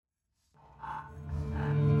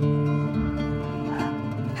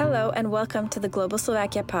Hello and welcome to the Global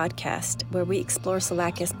Slovakia podcast, where we explore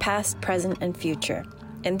Slovakia's past, present, and future.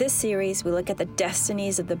 In this series, we look at the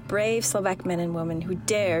destinies of the brave Slovak men and women who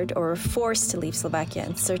dared or were forced to leave Slovakia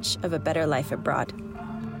in search of a better life abroad.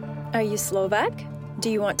 Are you Slovak? Do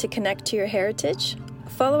you want to connect to your heritage?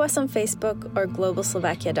 Follow us on Facebook or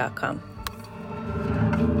globalslovakia.com.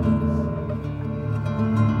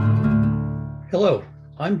 Hello,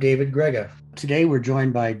 I'm David Grega. Today we're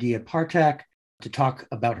joined by Deah Partak to talk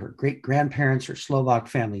about her great-grandparents, her Slovak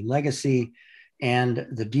family legacy, and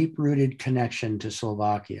the deep-rooted connection to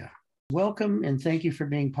Slovakia. Welcome, and thank you for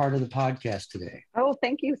being part of the podcast today. Oh,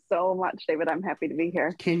 thank you so much, David. I'm happy to be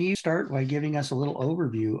here. Can you start by giving us a little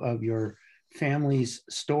overview of your family's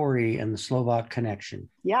story and the Slovak connection?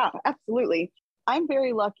 Yeah, absolutely. I'm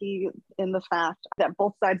very lucky in the fact that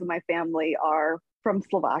both sides of my family are from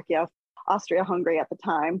Slovakia, Austria-Hungary at the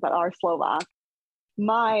time, but are Slovak.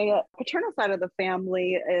 My paternal side of the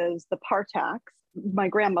family is the Partaks, my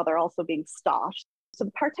grandmother also being Stas. So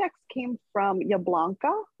the Partaks came from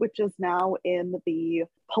Jablanka, which is now in the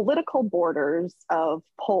political borders of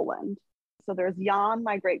Poland. So there's Jan,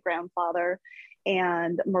 my great-grandfather,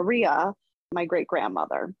 and Maria, my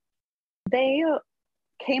great-grandmother. They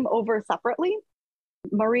came over separately.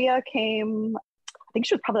 Maria came, I think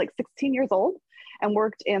she was probably like 16 years old, and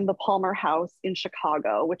worked in the Palmer House in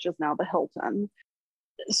Chicago, which is now the Hilton.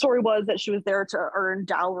 Story was that she was there to earn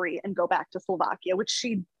dowry and go back to Slovakia, which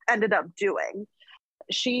she ended up doing.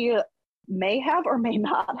 She may have or may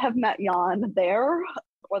not have met Jan there,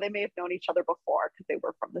 or they may have known each other before because they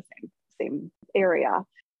were from the same area.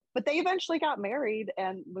 But they eventually got married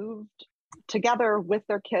and moved together with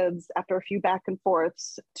their kids after a few back and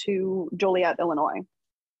forths to Joliet, Illinois.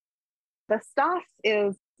 The Stas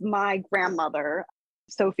is my grandmother,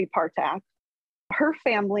 Sophie Partak. Her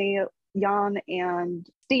family, Jan and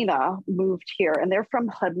Stina, moved here, and they're from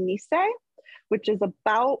Hlednice, which is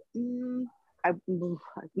about, I'm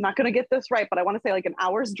not going to get this right, but I want to say like an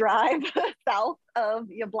hour's drive south of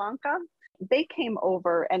Jablanka. They came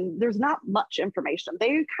over, and there's not much information.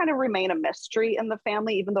 They kind of remain a mystery in the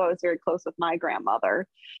family, even though I was very close with my grandmother.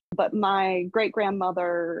 But my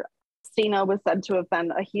great-grandmother, Stina, was said to have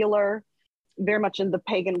been a healer, very much in the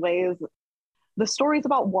pagan ways. The stories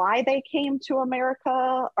about why they came to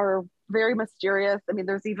America are very mysterious. I mean,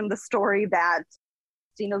 there's even the story that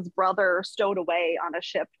Stina's brother stowed away on a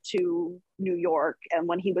ship to New York, and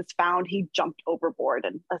when he was found, he jumped overboard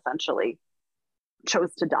and essentially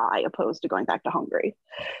chose to die opposed to going back to Hungary.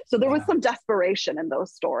 So there was some desperation in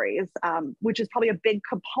those stories, which is probably a big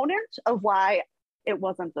component of why it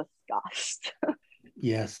wasn't discussed.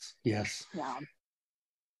 Yes. Yeah.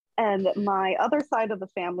 And my other side of the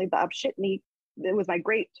family, the Abshitnik, it was my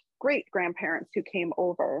great-grandparents who came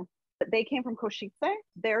over. They came from Košice.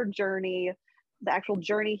 Their journey, the actual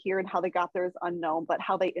journey here and how they got there is unknown, but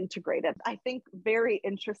how they integrated, I think, very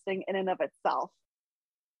interesting in and of itself.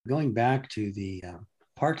 Going back to the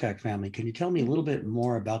Partak family, can you tell me a little bit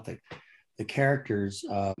more about the characters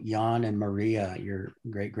of Jan and Maria, your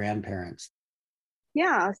great-grandparents?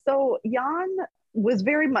 Yeah, so Jan was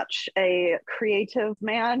very much a creative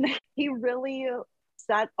man. He really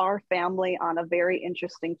set our family on a very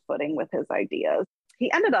interesting footing with his ideas.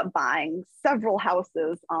 He ended up buying several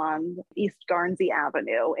houses on East Garnsey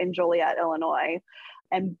Avenue in Joliet, Illinois,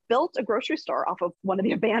 and built a grocery store off of one of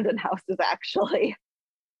the abandoned houses, actually.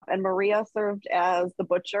 And Maria served as the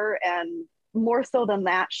butcher, and more so than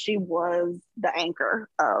that, she was the anchor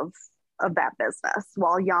of that business,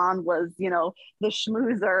 while Jan was, the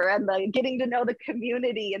schmoozer and the getting to know the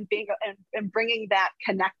community and being and bringing that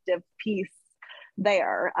connective piece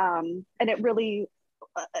there. And it really,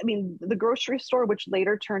 I mean, the grocery store, which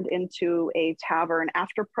later turned into a tavern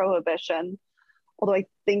after Prohibition, although I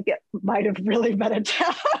think it might have really been a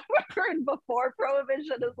tavern before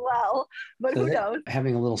Prohibition as well, but so who knows?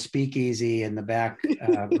 Having a little speakeasy in the back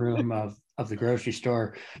room of the grocery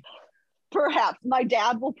store. Perhaps. My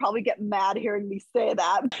dad will probably get mad hearing me say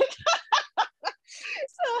that.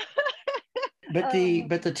 But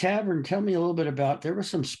the tavern, tell me a little bit about, there was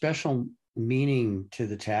some special meaning to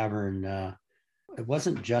the tavern. It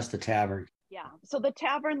wasn't just a tavern. Yeah. So the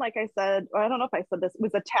tavern, like I said, I don't know if I said this,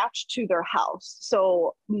 was attached to their house.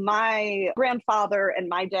 So my grandfather and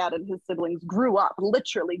my dad and his siblings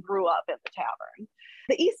literally grew up in the tavern.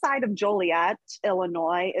 The east side of Joliet,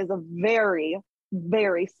 Illinois, is a very,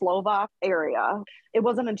 very Slovak area. It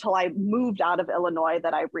wasn't until I moved out of Illinois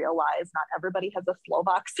that I realized not everybody has a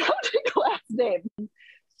Slovak sounding last name.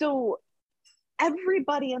 So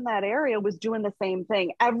everybody in that area was doing the same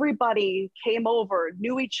thing. Everybody came over,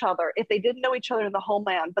 knew each other, if they didn't know each other in the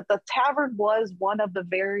homeland. But the tavern was one of the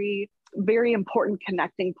very very important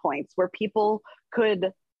connecting points where people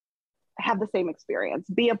could have the same experience,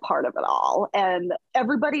 be a part of it all. And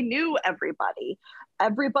everybody knew everybody.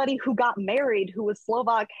 Everybody who got married who was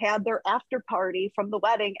Slovak had their after party from the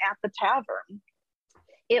wedding at the tavern.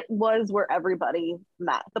 It was where everybody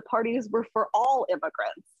met. The parties were for all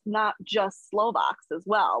immigrants, not just Slovaks as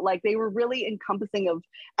well. Like, they were really encompassing of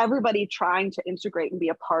everybody trying to integrate and be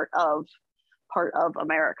a part of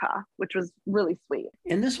America, which was really sweet.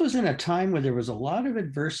 And this was in a time where there was a lot of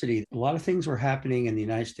adversity. A lot of things were happening in the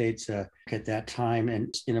United States at that time.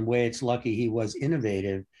 And in a way, it's lucky he was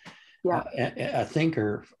innovative, a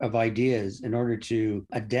thinker of ideas in order to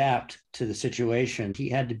adapt to the situation. He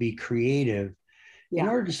had to be creative in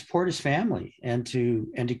order to support his family and to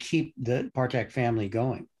keep the Partak family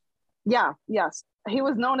going. Yeah, yes. He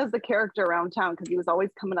was known as the character around town because he was always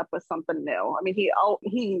coming up with something new. I mean,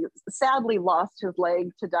 he sadly lost his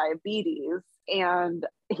leg to diabetes, and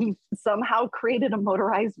he somehow created a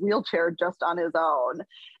motorized wheelchair just on his own.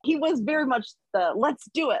 He was very much the let's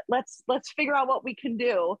do it. Let's figure out what we can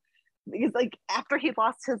do. Because, like, after he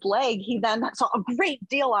lost his leg, he then saw a great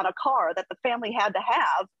deal on a car that the family had to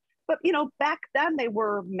have. But, you know, back then they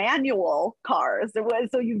were manual cars.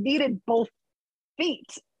 So you needed both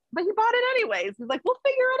feet. But he bought it anyways. He's like, we'll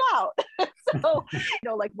figure it out. So, you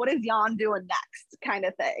know, like, what is Jan doing next kind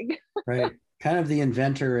of thing. Right. Kind of the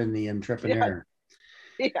inventor and the entrepreneur.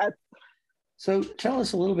 Yes. So tell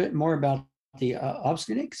us a little bit more about the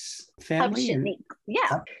Obstiniks family.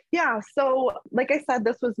 Yeah. So, like I said,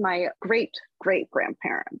 this was my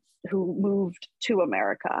great-great-grandparents who moved to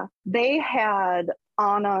America. They had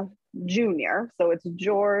Anna Jr., so it's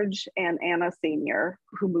George and Anna Sr.,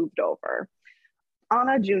 who moved over.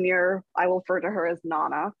 Anna Jr., I will refer to her as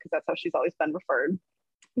Nana because that's how she's always been referred.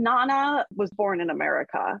 Nana was born in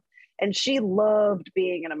America, and she loved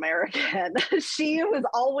being an American. She was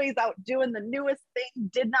always out doing the newest thing,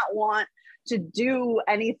 did not want to do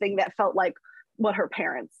anything that felt like what her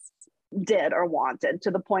parents did or wanted,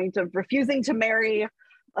 to the point of refusing to marry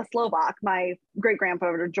a Slovak. My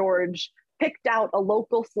great-grandfather, George, picked out a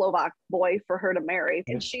local Slovak boy for her to marry,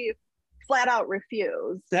 and she flat out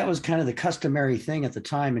refused. That was kind of the customary thing at the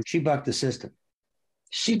time, and she bucked the system.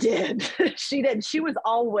 She did. She did. She was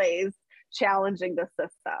always challenging the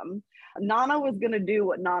system. Nana was going to do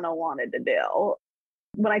what Nana wanted to do.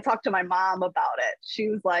 When I talked to my mom about it, she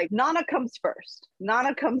was like, Nana comes first.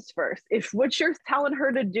 Nana comes first. If what you're telling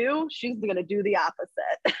her to do, she's going to do the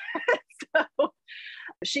opposite. So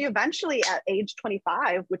she eventually, at age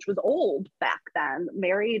 25, which was old back then,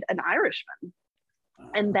 married an Irishman.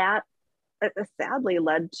 And that sadly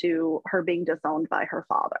led to her being disowned by her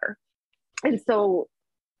father. And so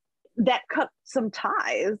that cut some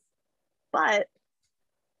ties, but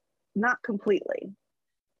not completely.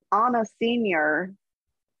 Anna Sr.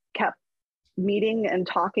 kept meeting and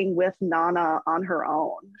talking with Nana on her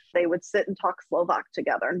own. They would sit and talk Slovak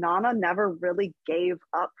together. Nana never really gave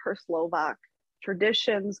up her Slovak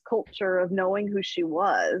traditions, culture of knowing who she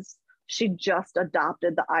was. She just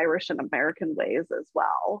adopted the Irish and American ways as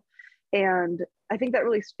well. And I think that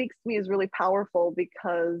really speaks to me as really powerful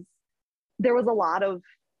because there was a lot of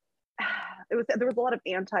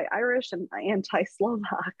anti-Irish and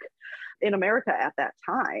anti-Slovak in America at that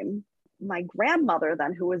time. My grandmother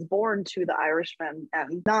then, who was born to the Irishman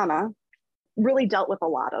and Nana, really dealt with a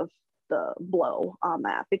lot of the blow on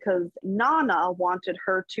that because Nana wanted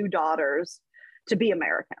her two daughters to be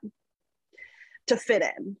American, to fit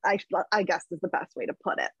in, I guess is the best way to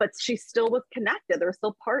put it. But she still was connected. There was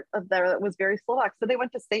still part of there that was very Slovak. So they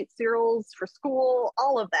went to St. Cyril's for school,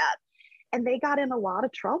 all of that. And they got in a lot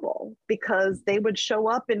of trouble because they would show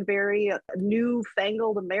up in very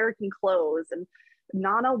newfangled American clothes. And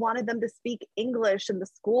Nana wanted them to speak English and the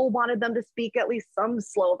school wanted them to speak at least some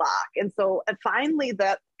Slovak. And so finally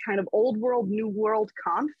that kind of old world, new world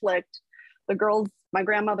conflict, the girls, my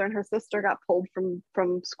grandmother and her sister got pulled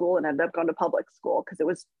from school and ended up going to public school because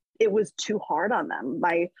it was too hard on them.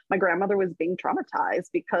 My grandmother was being traumatized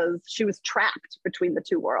because she was trapped between the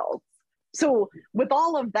two worlds. So with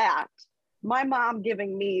all of that, my mom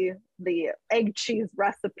giving me the egg cheese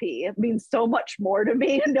recipe, it means so much more to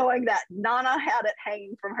me, knowing that Nana had it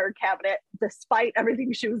hanging from her cabinet despite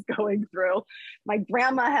everything she was going through. My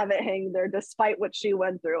grandma had it hanging there despite what she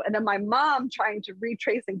went through. And then my mom trying to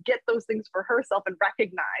retrace and get those things for herself and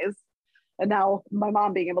recognize. And now my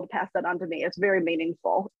mom being able to pass that on to me. It's very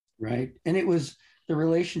meaningful. Right. And it was the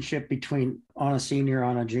relationship between Anna Sr.,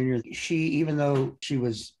 Anna Jr. She, even though she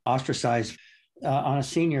was ostracized, Anna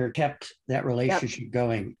Sr. kept that relationship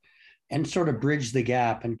going and sort of bridged the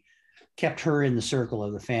gap and kept her in the circle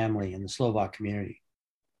of the family and the Slovak community.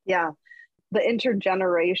 Yeah. the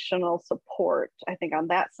intergenerational support, I think, on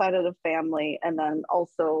that side of the family, and then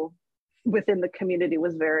also within the community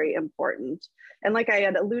was very important. And like I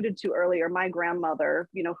had alluded to earlier, my grandmother,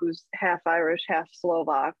 who's half Irish, half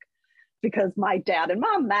Slovak, because my dad and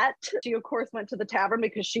mom met, she of course went to the tavern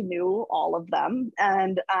because she knew all of them.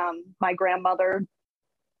 And my grandmother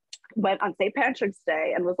went on St. Patrick's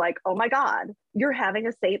Day and was like, oh my God, you're having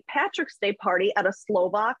a St. Patrick's Day party at a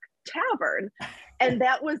Slovak tavern. And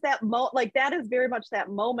that was that that is very much that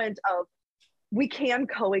moment of, we can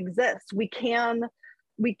coexist. We can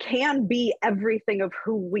be everything of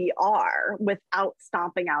who we are without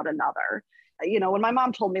stomping out another. When my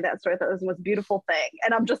mom told me that story, I thought it was the most beautiful thing.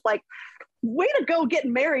 And I'm just like, way to go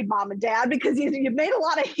getting married, Mom and Dad, because you've made a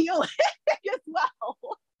lot of healing as well.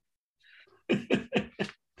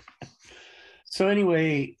 So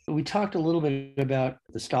anyway, we talked a little bit about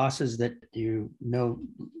the Stasses that you know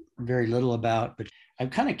very little about, but I'm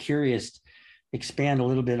kind of curious, expand a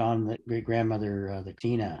little bit on the great grandmother, the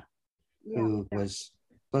Tina, who was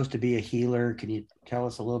supposed to be a healer. Can you tell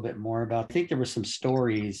us a little bit more about? I think there were some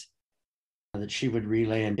stories that she would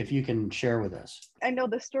relay, and if you can share with us. I know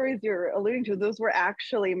the stories you're alluding to, those were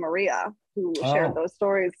actually Maria who shared those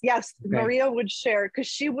stories. Yes, okay. Maria would share, because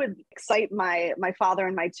she would excite my father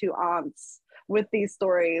and my two aunts with these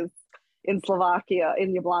stories. In Slovakia,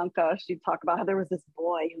 in Jablanka, she'd talk about how there was this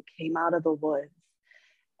boy who came out of the woods,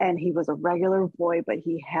 and he was a regular boy, but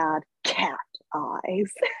he had cat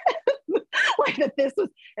eyes. Like that this was,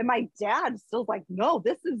 and my dad still like, no,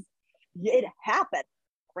 it happened.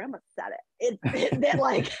 Grandma said it. That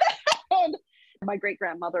like, and my great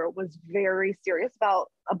grandmother was very serious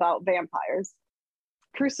about vampires.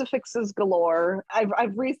 Crucifixes galore.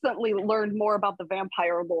 I've recently learned more about the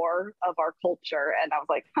vampire lore of our culture, and I was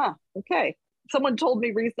like, okay. Someone told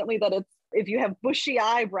me recently that if you have bushy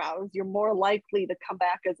eyebrows, you're more likely to come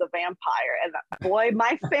back as a vampire. And boy,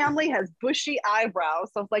 my family has bushy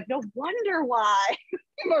eyebrows, so I was like, no wonder why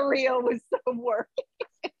Maria was so worried.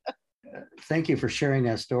 Thank you for sharing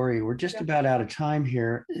that story. We're just about out of time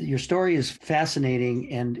here. Your story is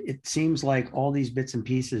fascinating, and it seems like all these bits and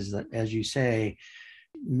pieces that, as you say,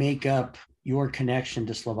 make up your connection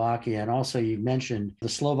to Slovakia. And also you mentioned the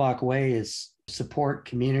Slovak way is support,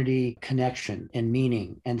 community, connection, and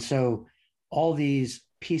meaning. And so all these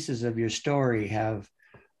pieces of your story have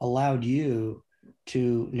allowed you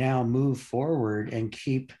to now move forward and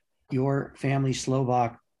keep your family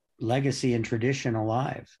Slovak legacy and tradition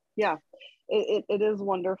alive. Yeah, it is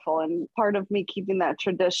wonderful. And part of me keeping that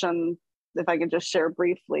tradition, if I could just share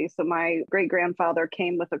briefly. So my great grandfather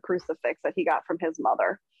came with a crucifix that he got from his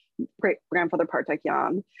mother, great grandfather Partak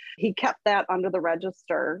Jan. He kept that under the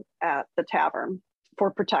register at the tavern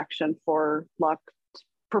for protection, for luck,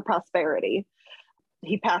 for prosperity.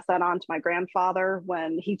 He passed that on to my grandfather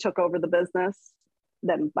when he took over the business.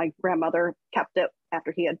 Then my grandmother kept it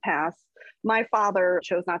after he had passed. My father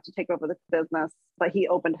chose not to take over the business, but he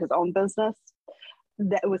opened his own business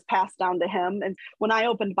that was passed down to him. And when I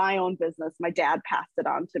opened my own business, my dad passed it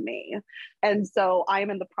on to me. And so I am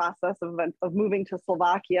in the process of moving to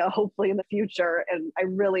Slovakia, hopefully in the future. And I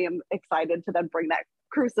really am excited to then bring that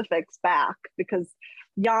crucifix back, because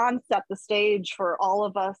Jan set the stage for all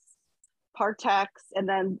of us Partaks, and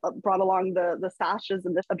then brought along the Sashas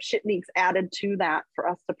and the Obshitniks added to that for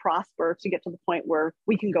us to prosper, to get to the point where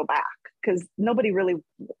we can go back, because nobody really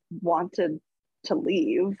wanted to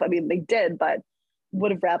leave. I mean, they did, but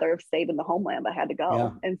would have rather have stayed in the homeland, but had to go.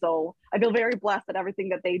 Yeah. And so I feel very blessed that everything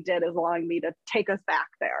that they did is allowing me to take us back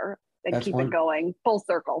there and keep it going full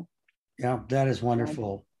circle. Yeah, that is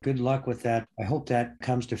wonderful. Good luck with that. I hope that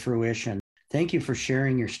comes to fruition. Thank you for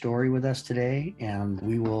sharing your story with us today, and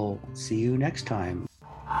we will see you next time.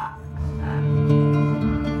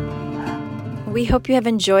 We hope you have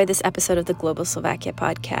enjoyed this episode of the Global Slovakia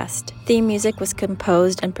podcast. Theme music was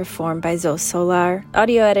composed and performed by Zoe Solar.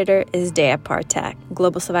 Audio editor is Deah Partak.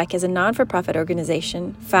 Global Slovakia is a non-for-profit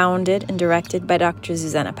organization founded and directed by Dr.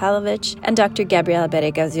 Zuzana Pavlovic and Dr. Gabriela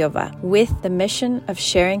Beregaziova, with the mission of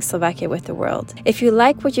sharing Slovakia with the world. If you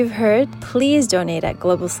like what you've heard, please donate at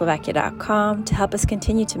globalslovakia.com to help us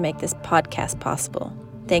continue to make this podcast possible.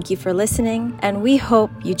 Thank you for listening, and we hope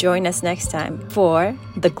you join us next time for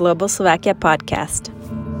the Global Slovakia podcast.